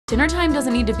Dinner time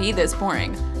doesn't need to be this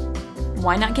boring.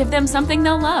 Why not give them something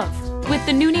they'll love? With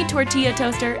the Nuni tortilla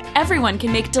toaster, everyone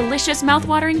can make delicious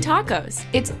mouth-watering tacos.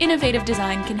 Its innovative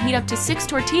design can heat up to 6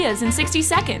 tortillas in 60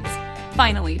 seconds.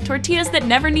 Finally, tortillas that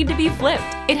never need to be flipped.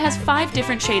 It has 5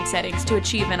 different shade settings to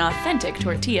achieve an authentic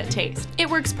tortilla taste. It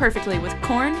works perfectly with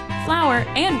corn, flour,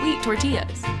 and wheat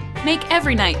tortillas. Make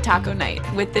every night taco night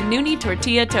with the Nuni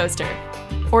tortilla toaster.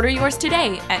 Order yours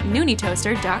today at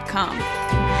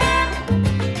nunitoaster.com.